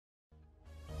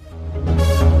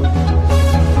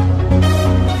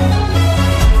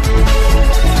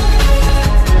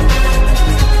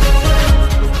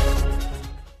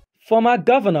Former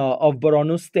Governor of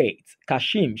Borno State,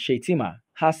 Kashim Shettima,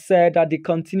 has said that the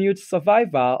continued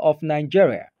survival of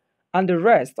Nigeria and the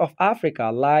rest of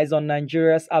Africa lies on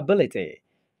Nigeria's ability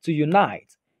to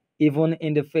unite, even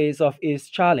in the face of its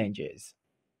challenges.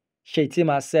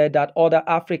 Shettima said that other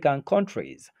African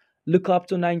countries look up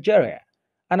to Nigeria,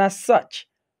 and as such,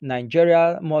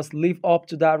 Nigeria must live up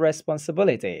to that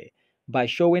responsibility by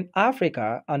showing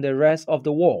Africa and the rest of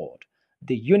the world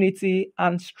the unity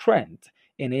and strength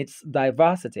in its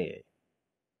diversity.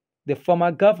 The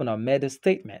former governor made a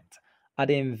statement at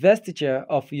the investiture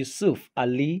of Yusuf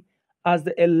Ali as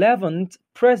the 11th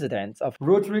president of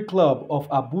Rotary Club of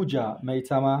Abuja,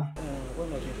 Maitama.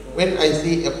 When I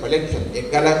see a collection, a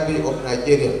gallery of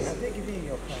Nigerians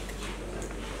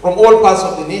from all parts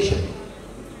of the nation,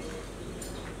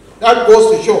 that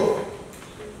goes to show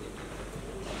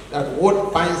that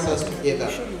what binds us together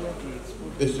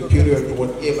is superior to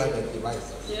whatever that divides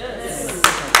us. Yes.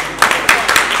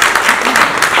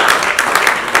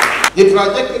 The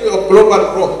trajectory of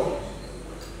global growth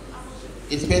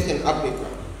is based in Africa,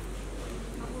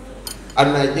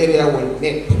 and Nigeria will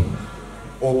make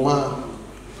or mar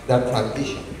that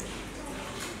transition.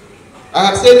 I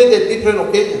have said it at different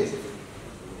occasions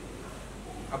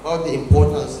about the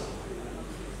importance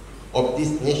of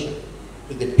this nation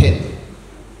to the pen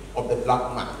of the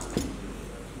black man.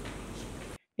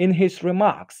 In his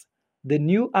remarks, the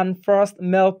new and first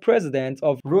male president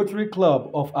of Rotary Club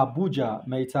of Abuja,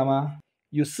 Maitama,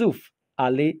 Yusuf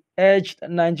Ali, urged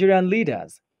Nigerian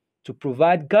leaders to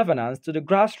provide governance to the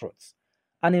grassroots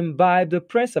and imbibe the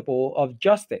principle of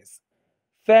justice,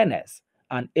 fairness,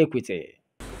 and equity.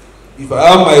 If I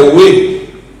have my way,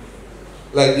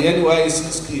 like the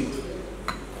NYSC scheme,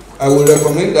 I would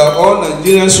recommend that all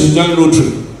Nigerians should join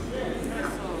Rotary.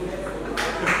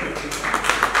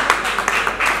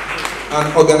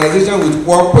 An organization with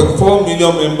 1.4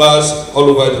 million members all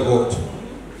over the world.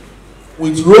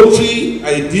 With Rotary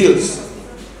ideals,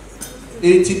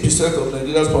 80% of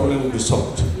Nigeria's problem will be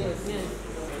solved.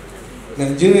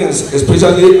 Nigerians,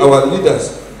 especially our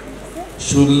leaders,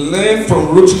 should learn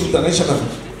from Rotary International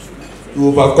to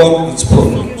overcome its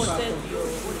problems.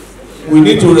 We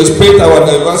need to respect our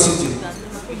diversity,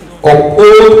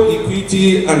 uphold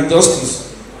equity and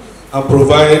justice, and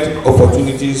provide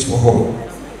opportunities for all.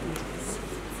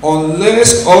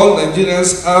 Unless all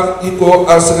Nigerians have equal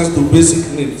access to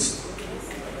basic needs,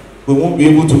 we won't be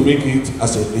able to make it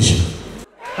as a nation.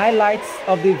 Highlights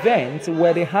of the event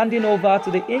were the handing over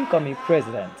to the incoming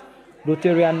president,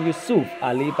 Rotarian Yusuf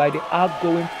Ali, by the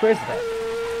outgoing president,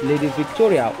 Lady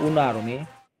Victoria Unarumi,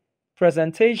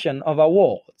 presentation of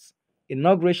awards,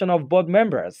 inauguration of board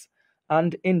members,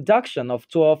 and induction of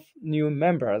 12 new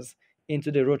members into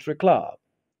the Rotary Club.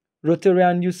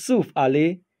 Rotarian Yusuf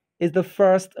Ali is the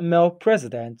first male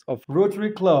president of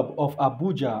Rotary Club of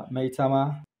Abuja,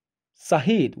 Maitama.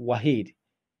 Sahid Wahid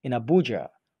in Abuja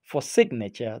for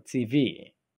Signature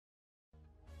TV.